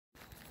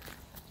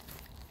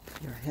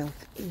Your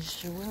health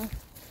is your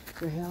wealth.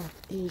 Your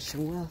health is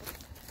your wealth.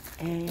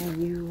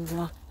 And you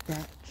walk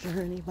that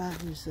journey by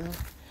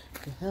yourself.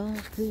 Your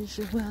health is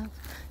your wealth.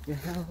 Your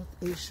health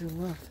is your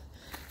wealth.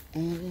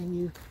 And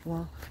you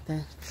walk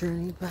that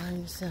journey by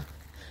yourself.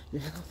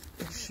 Your health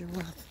is your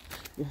wealth.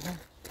 Your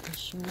health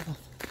is your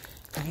wealth.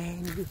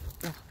 And you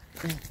walk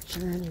that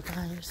journey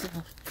by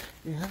yourself.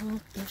 Your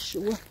health is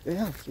your wealth. Your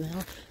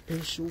health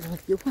is your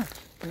wealth. Your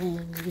wealth.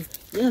 And you,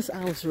 yes,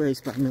 I was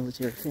raised by a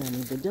military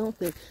family, but don't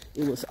think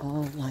it was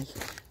all like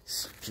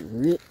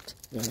strict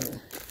and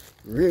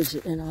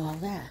rigid and all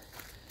that.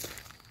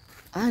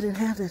 I didn't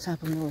have that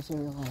type of military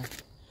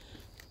life.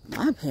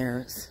 My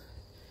parents,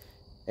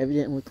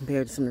 evidently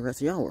compared to some of the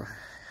rest of y'all, were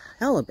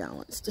hella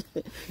balanced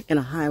in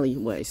a highly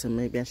way. So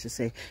maybe I should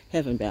say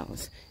heaven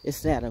balanced.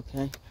 It's that,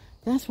 okay?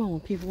 That's why when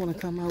people want to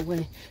come my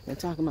way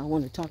and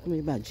want to talk to me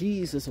about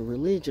Jesus or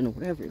religion or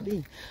whatever it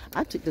be,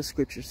 I took the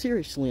scripture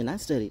seriously and I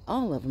studied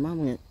all of them. I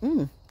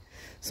went,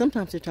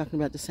 Sometimes they're talking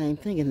about the same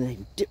thing and they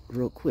dip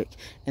real quick.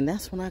 And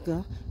that's when I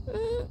go,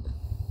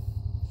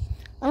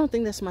 I don't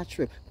think that's my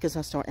trip, because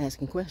I start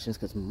asking questions,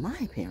 because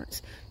my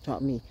parents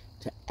taught me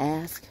to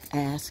ask,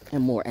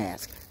 and more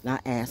ask.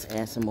 Not ask,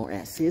 and more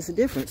ask. See, it's a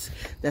difference.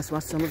 That's why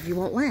some of you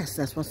won't last.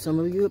 That's why some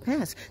of you will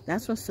pass.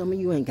 That's why some of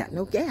you ain't got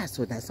no gas,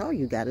 or that's all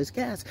you got is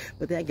gas.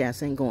 But that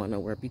gas ain't going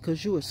nowhere,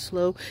 because you are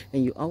slow,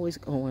 and you always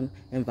going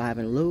and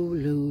vibing low,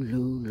 low,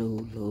 low,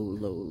 low, low,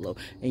 low, low.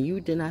 And you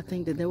did not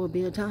think that there would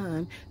be a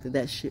time that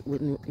that shit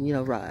wouldn't,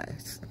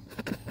 rise.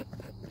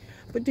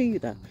 But do you,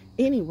 though?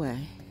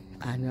 Anyway,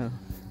 I know.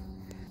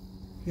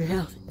 Your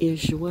health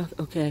is your wealth,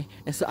 okay?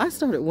 And so I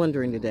started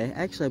wondering today.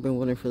 Actually, I've been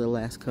wondering for the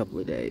last couple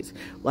of days.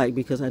 Like,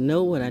 because I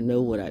know what I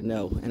know,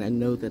 and I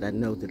know that I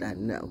know that I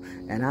know.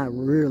 And I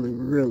really,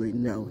 really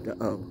know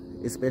the O,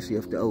 especially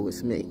if the O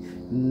is me.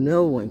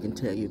 No one can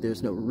tell you.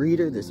 There's no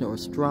reader, there's no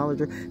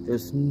astrologer,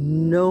 there's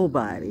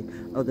nobody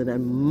other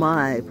than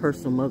my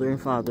personal mother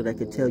and father that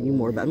could tell you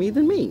more about me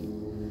than me.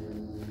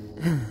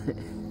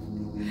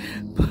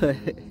 But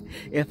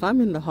if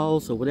I'm in the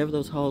halls, or whatever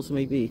those halls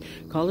may be,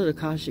 call it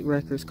Akashic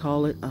Records,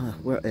 call it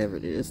wherever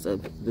it is, the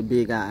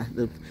big I,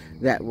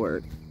 that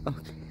word.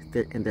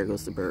 Okay, and there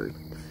goes the bird.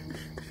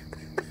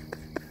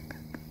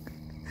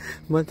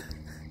 But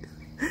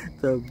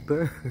the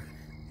bird,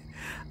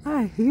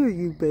 I hear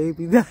you,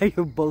 baby. I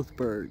hear both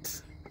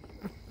birds.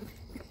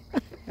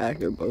 I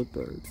hear both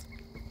birds.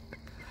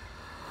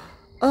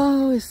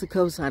 Oh, it's the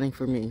co-signing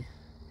for me.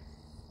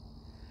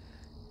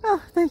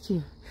 Oh, thank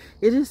you.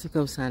 It is the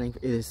co-signing.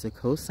 It is the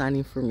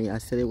co-signing for me. I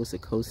said it was a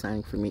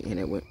co-signing for me, and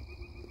it went.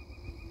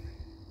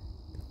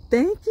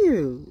 Thank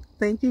you.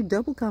 Thank you.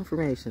 Double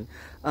confirmation.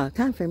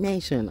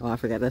 Confirmation. Oh, I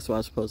forgot. That's what I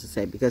was supposed to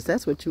say, because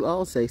that's what you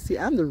all say. See,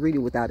 I'm the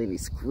reader without any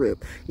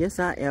script. Yes,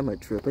 I am a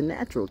trip, a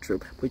natural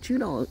trip. But you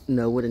don't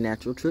know what a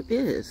natural trip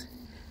is,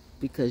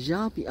 because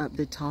y'all be up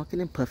there talking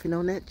and puffing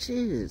on that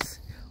chiz,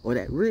 or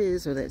that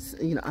riz, or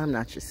that, I'm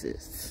not your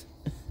sis.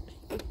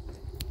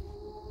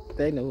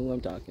 They know who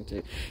I'm talking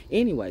to.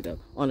 Anyway, though,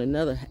 on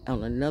another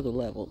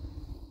level,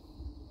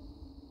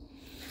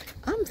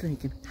 I'm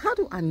thinking, how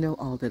do I know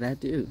all that I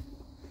do?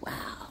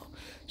 Wow,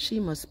 she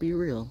must be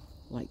real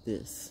like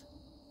this.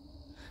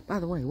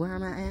 By the way, where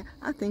am I at?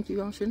 I think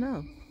you all should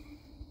know.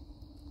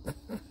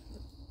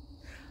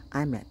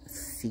 I'm at the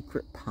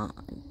secret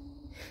pond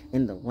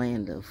in the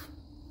land of,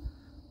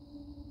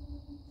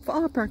 for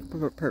all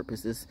practical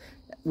purposes,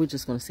 we're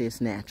just going to say it's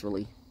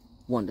naturally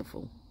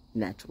wonderful.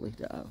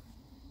 Naturally-dao.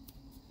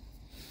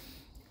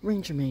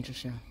 Ranger Manger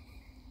Show.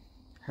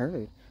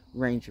 Heard.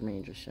 Ranger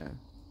Manger Show.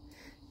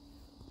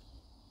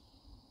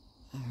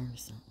 I heard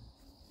something.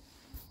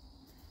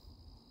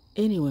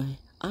 Anyway,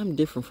 I'm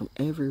different from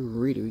every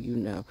reader you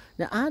know.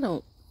 Now, I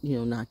don't,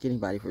 knock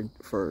anybody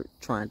for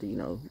trying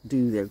to,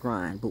 do their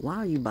grind. But why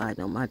are you buying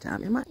on my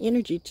time and my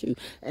energy, too?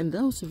 And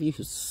those of you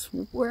who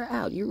swear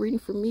out you're reading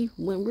for me,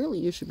 when really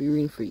you should be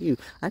reading for you.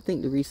 I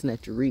think the reason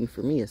that you're reading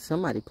for me is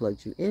somebody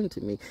plugged you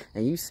into me,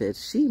 and you said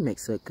she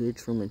makes a good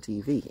Truman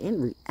TV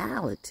in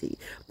reality.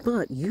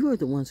 But you are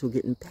the ones who are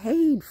getting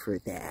paid for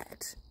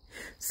that.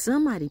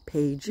 Somebody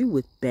paid you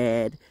with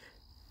bad,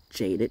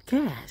 jaded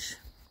cash.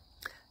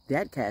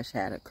 That cash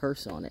had a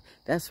curse on it.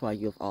 That's why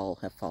you all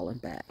have fallen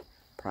back.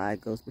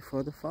 Pride goes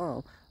before the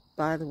fall.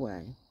 By the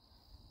way,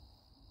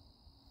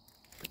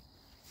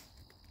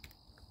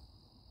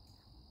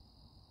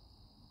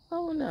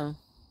 oh no,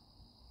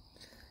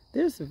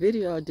 there's a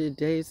video I did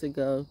days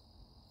ago,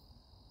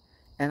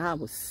 and I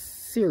was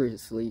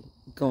seriously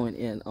going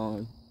in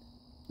on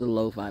the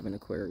low vibe and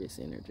Aquarius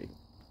energy.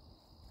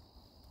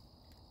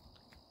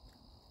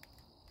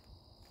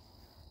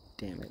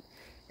 Damn it.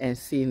 And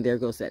seeing there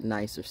goes that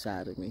nicer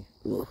side of me.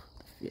 Ugh,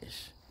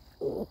 fish.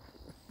 Oh.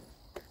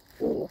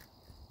 Oh.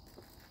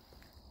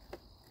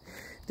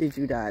 Did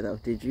you die, though?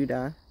 Did you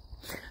die?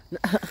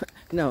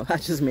 No, I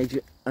just made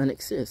you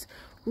unexist.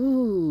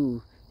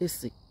 Ooh,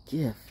 it's a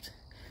gift.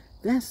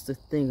 That's the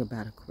thing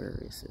about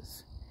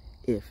Aquariuses.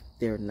 If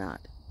they're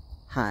not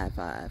high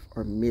vibe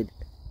or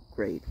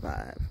mid-grade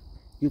vibe.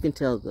 You can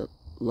tell the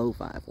low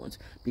vibe ones,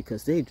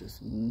 because they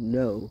just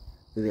know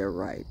they're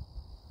right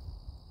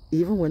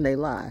even when they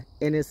lie,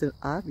 and it's an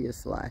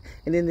obvious lie,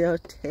 and then they'll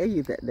tell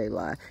you that they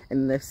lie,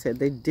 and they said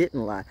they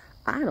didn't lie.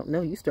 I don't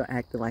know, you start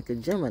acting like a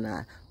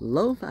Gemini.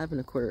 Low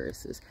vibing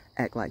Aquariuses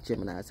act like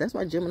Geminis. That's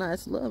why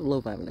Geminis love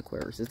low vibing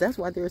Aquariuses. That's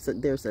why there's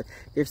an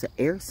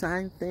air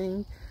sign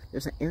thing.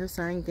 There's an air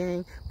sign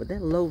gang, but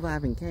that low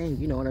vibing gang,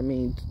 you know what I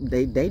mean?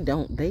 They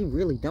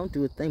really don't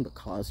do a thing but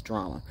cause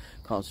drama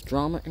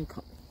and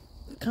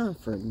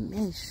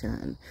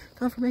confirmation.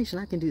 Confirmation,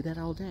 I can do that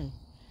all day.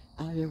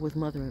 Out here with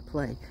Mother at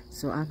play.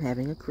 So I'm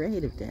having a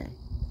creative day.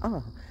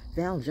 Oh,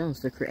 Val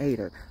Jones, the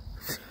creator.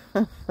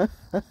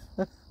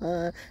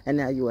 And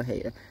now you a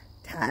hater.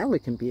 Tyler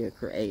can be a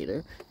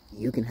creator.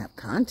 You can have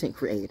content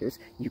creators.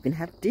 You can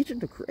have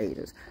digital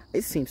creators.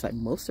 It seems like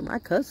most of my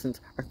cousins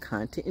are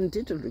content and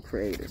digital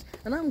creators.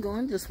 And I'm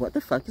going, just what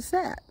the fuck is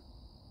that?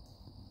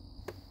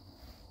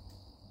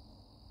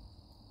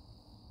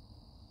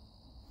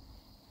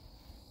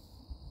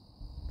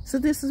 So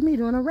this is me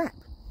doing a rap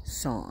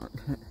song.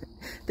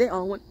 They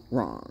all went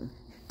wrong.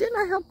 Didn't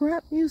I help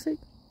rap music?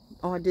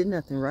 Oh, I did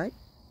nothing, right?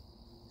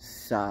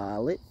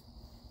 Solid.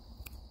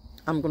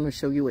 I'm going to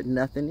show you what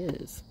nothing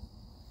is.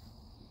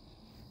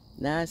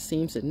 Now it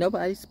seems that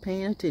nobody's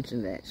paying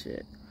attention to that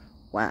shit.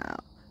 Wow.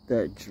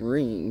 The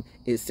dream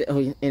is...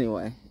 Oh,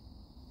 anyway.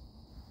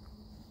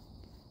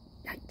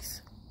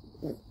 Yikes.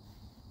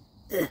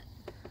 Ugh.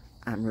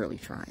 I'm really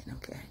trying,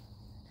 okay?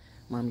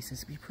 Mommy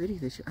says, be pretty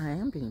this year. I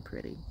am being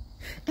pretty.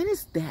 And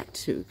it's that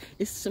too.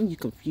 It's some you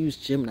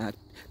confused Gemini.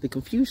 The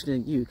confusion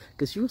in you,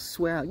 because you'll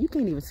swear out, you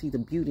can't even see the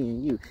beauty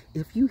in you.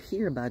 If you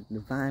hear about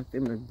divine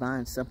feminine,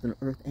 divine something,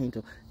 earth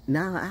angel,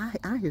 now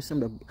I hear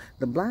some of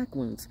the black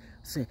ones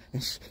say,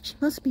 and she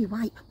must be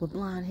white with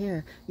blonde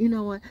hair. You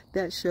know what?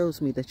 That shows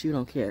me that you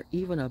don't care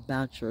even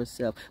about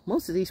yourself.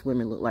 Most of these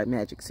women look like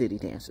Magic City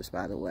dancers,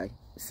 by the way.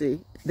 See?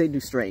 They do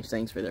strange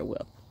things for their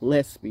wealth.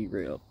 Let's be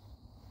real.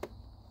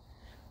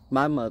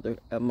 My mother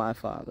and my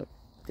father,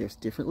 there's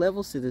different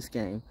levels to this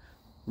game.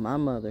 My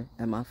mother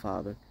and my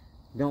father,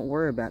 don't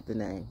worry about the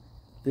name.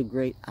 The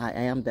great I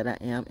am that I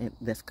am, and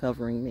that's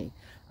covering me.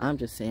 I'm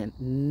just saying,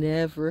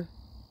 never,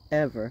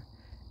 ever,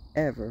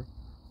 ever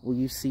will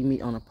you see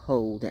me on a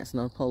pole, dancing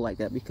on a pole like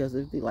that, because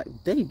it'd be like,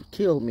 they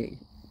killed me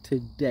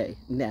today.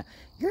 Now,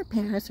 your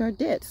parents are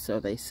dead, so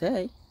they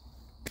say.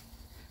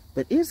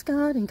 But is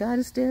God and God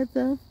is dead,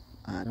 though?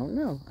 I don't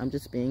know. I'm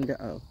just being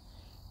the O.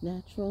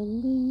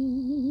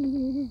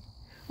 Naturally.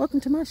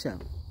 Welcome to my show.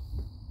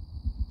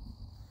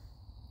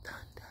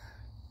 Thunder.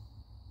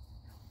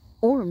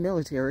 Or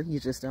military,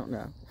 you just don't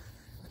know.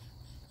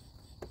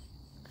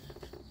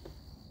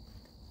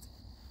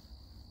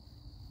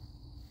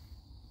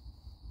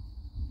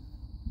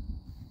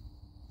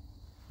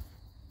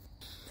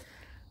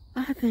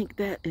 I think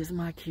that is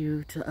my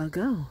cue to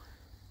go.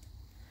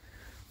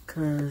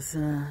 Cause,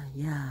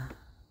 yeah.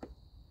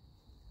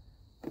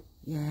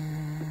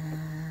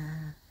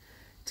 Yeah.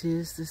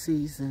 'Tis the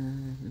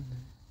season.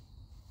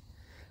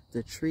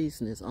 The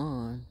treason is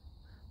on,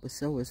 but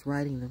so is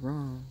righting the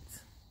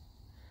wrongs.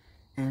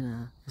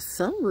 And for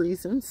some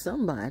reason,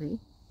 somebody,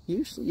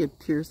 usually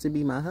appears to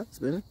be my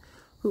husband,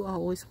 who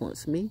always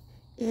wants me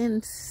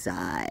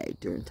inside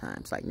during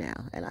times like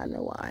now. And I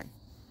know why.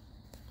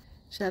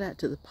 Shout out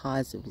to the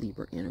positive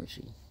Libra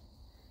energy.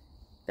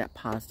 That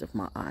positive,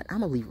 my odd.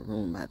 I'm a Libra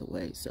moon, by the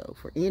way. So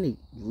for any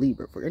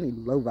Libra, for any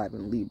low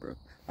vibing Libra,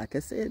 like I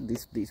said,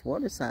 these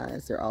water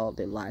signs,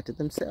 they lie to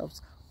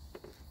themselves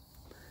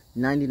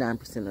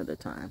 99% of the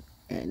time.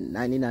 And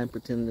 99%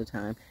 of the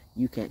time,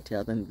 you can't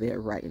tell them they're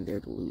right in their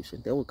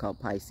delusion. They will call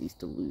Pisces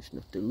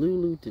delusional.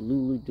 Delulu,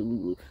 delulu,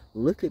 delulu.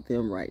 Look at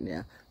them right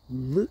now.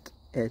 Look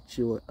at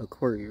your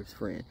Aquarius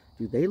friend.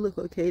 Do they look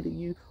okay to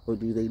you, or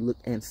do they look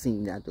and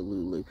seem now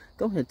delulu?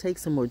 Go ahead, take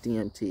some more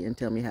DMT and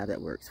tell me how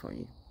that works for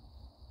you.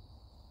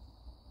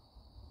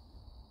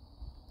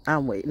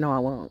 I'm waiting. No, I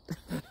won't.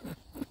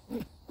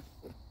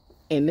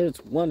 And there's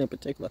one in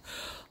particular.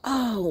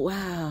 Oh,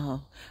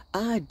 wow.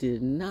 I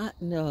did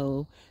not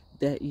know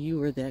that you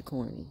were that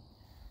corny.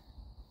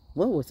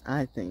 What was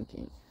I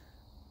thinking?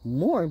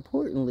 More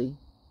importantly,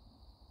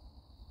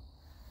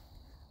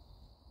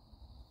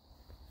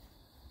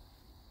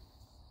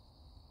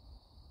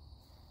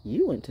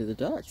 you went to the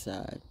dark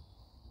side.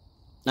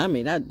 I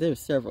mean, there's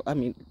several. I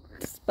mean,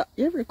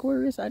 every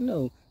Aquarius I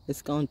know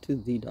has gone to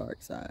the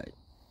dark side.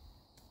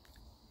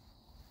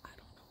 I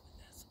don't know what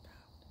that's about.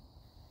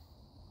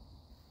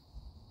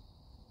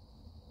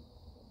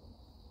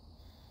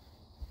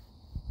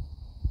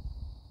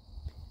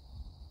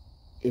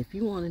 If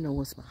you want to know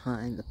what's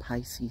behind the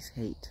Pisces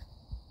hate,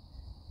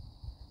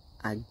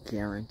 I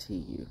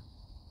guarantee you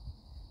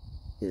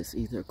it's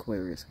either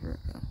Aquarius or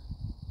Virgo.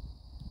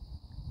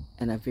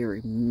 And a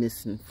very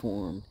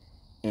misinformed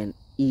and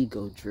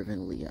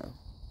ego-driven Leo.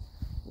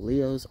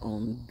 Leo's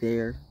on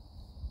their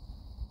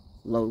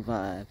low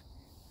vibe.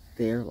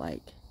 They're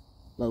like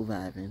low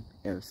vibing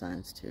air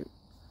signs too.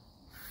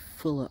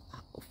 Full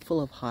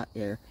of hot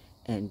air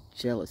and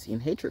jealousy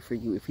and hatred for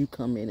you if you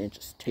come in and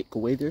just take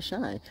away their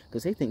shine,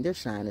 because they think their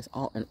shine is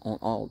all and on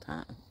all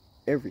time.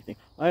 Everything.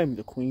 I am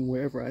the queen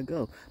wherever I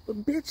go. But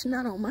bitch,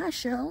 not on my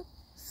show.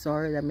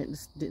 Sorry, I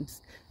meant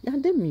yeah, I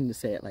didn't mean to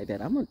say it like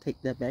that. I'm gonna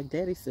take that back.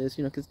 Daddy says,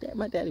 you know, because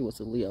my daddy was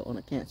a Leo on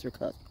a Cancer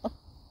cusp. Oh.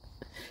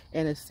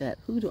 And it's that,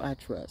 who do I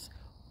trust?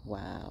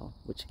 Wow,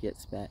 which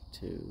gets back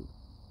to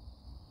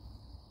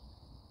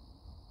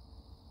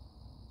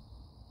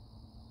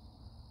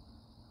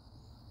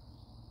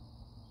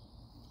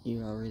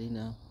you already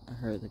know. I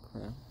heard the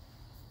crow.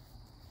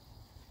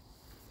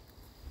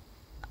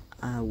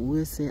 I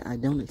would say I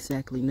don't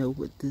exactly know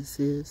what this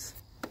is,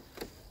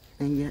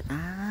 and yet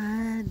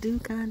I do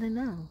kind of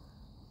know.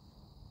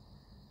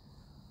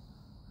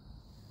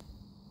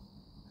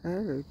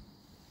 Heard.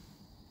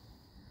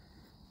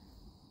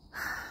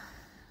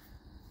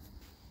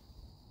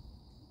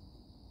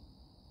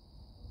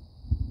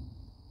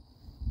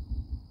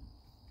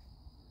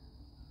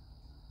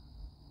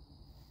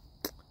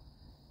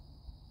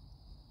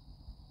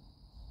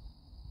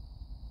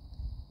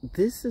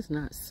 This is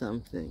not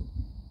something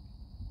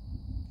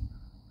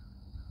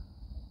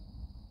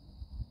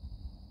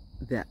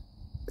that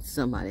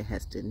somebody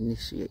has to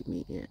initiate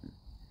me in.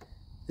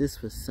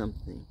 This was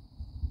something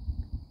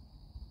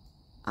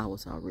I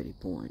was already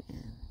born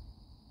in.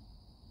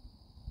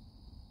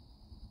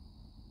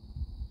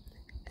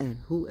 And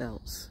who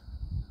else?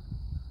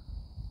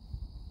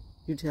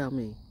 You tell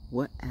me,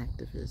 what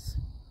activist,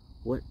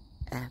 what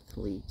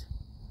athlete,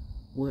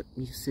 what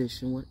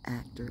musician, what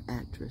actor,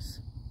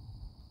 actress,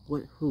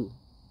 who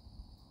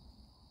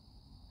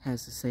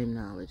has the same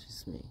knowledge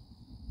as me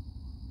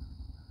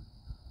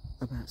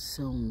about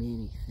so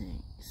many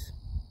things?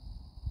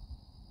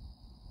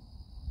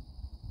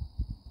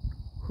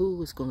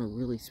 Who is going to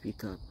really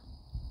speak up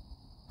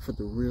for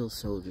the real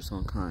soldiers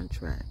on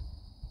contract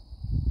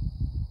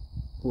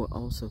who are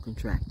also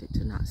contracted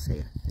to not say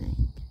a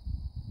thing,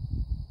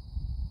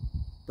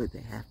 but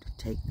they have to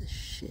take the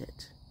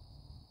shit?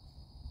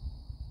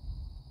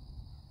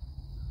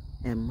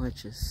 And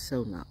much is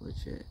so not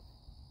legit.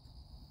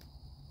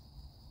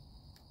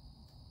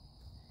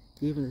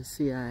 Even the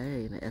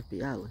CIA and the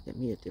FBI look at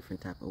me a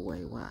different type of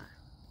way. Why?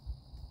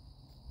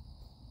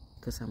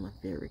 Because I'm a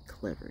very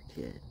clever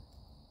kid.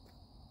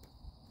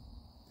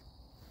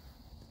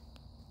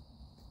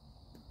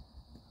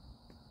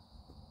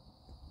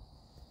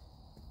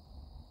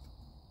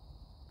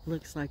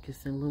 Looks like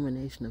it's an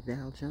illumination of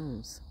Val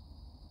Jones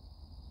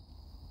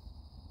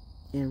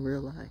in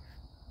real life.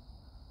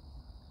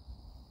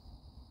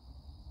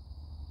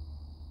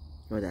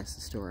 Or that's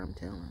the story I'm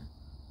telling.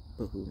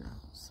 But who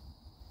knows?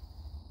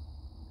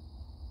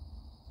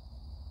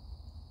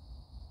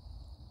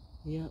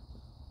 Yep.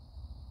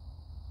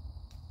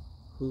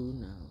 Who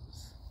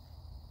knows?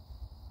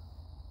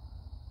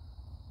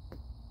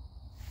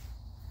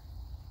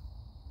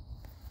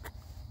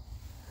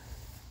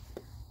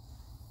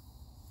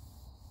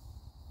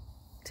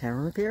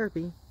 Tarot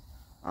therapy.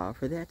 All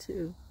for that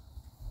too.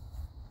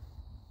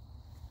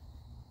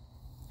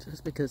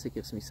 Just because it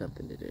gives me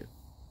something to do.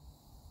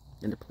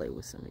 And to play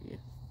with some of you.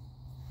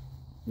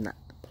 Not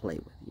to play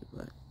with you,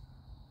 but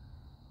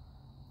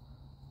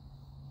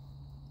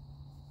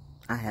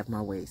I have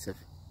my ways of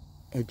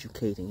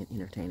educating and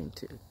entertaining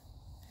too.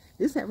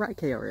 Isn't that right,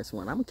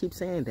 KRS-One? I'm going to keep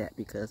saying that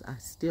because I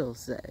still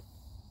say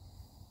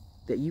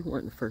that you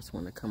weren't the first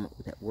one to come up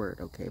with that word,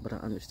 okay? But I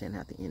understand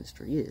how the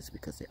industry is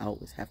because they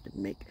always have to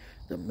make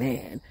the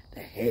man the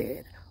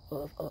head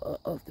of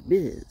the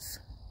biz.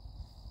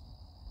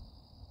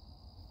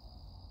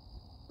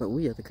 But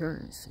we are the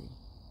currency.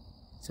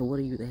 So what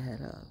are you the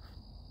head of?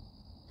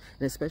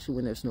 And especially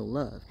when there's no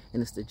love,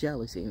 and it's the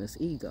jealousy and it's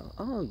ego.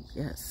 Oh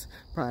yes,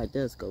 pride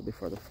does go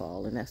before the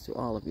fall, and that's to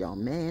all of y'all.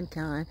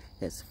 Mankind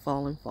has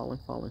fallen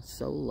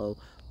so low.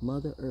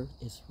 Mother Earth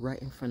is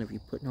right in front of you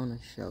putting on a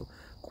show.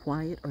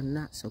 Quiet or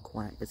not so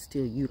quiet, but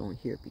still you don't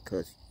hear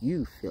because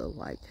you feel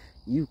like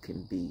you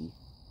can be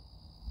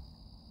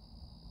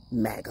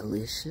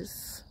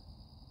magalicious.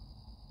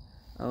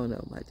 Oh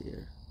no, my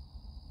dear.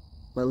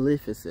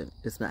 Maleficent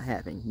is not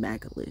having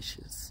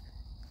magalicious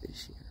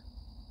this year.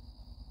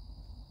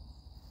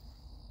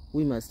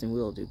 We must and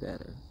will do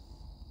better.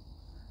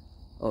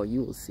 Or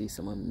you will see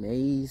some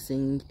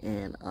amazing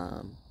and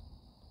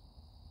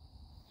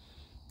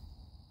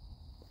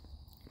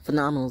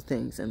phenomenal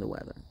things in the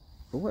weather.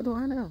 But what do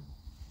I know?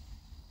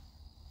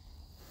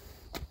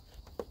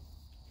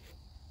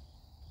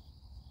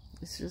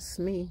 It's just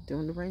me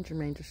doing the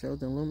Ranger show,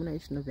 the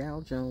illumination of Val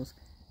Jones,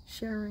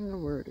 sharing a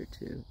word or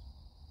two.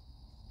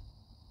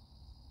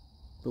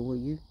 But will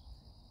you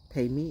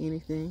pay me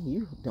anything?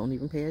 You don't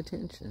even pay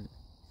attention.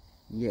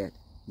 Yet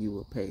you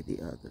will pay the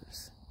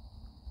others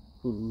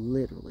who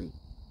literally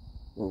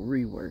will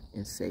rework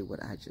and say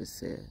what I just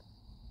said.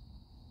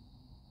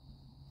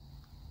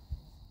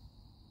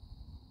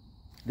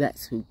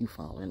 That's who you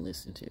follow and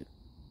listen to.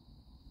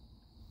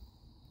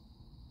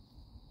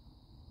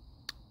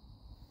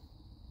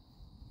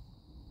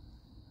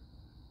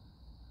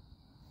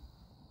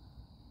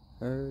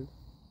 Heard?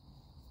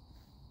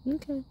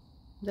 Okay,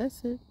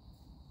 that's it.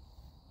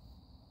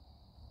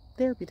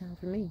 Therapy time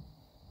for me.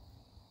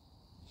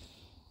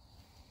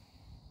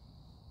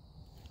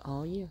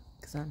 All year,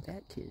 because I'm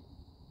that kid.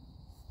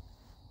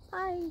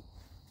 Bye.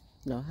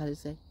 No, how to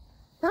say?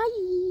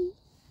 Bye.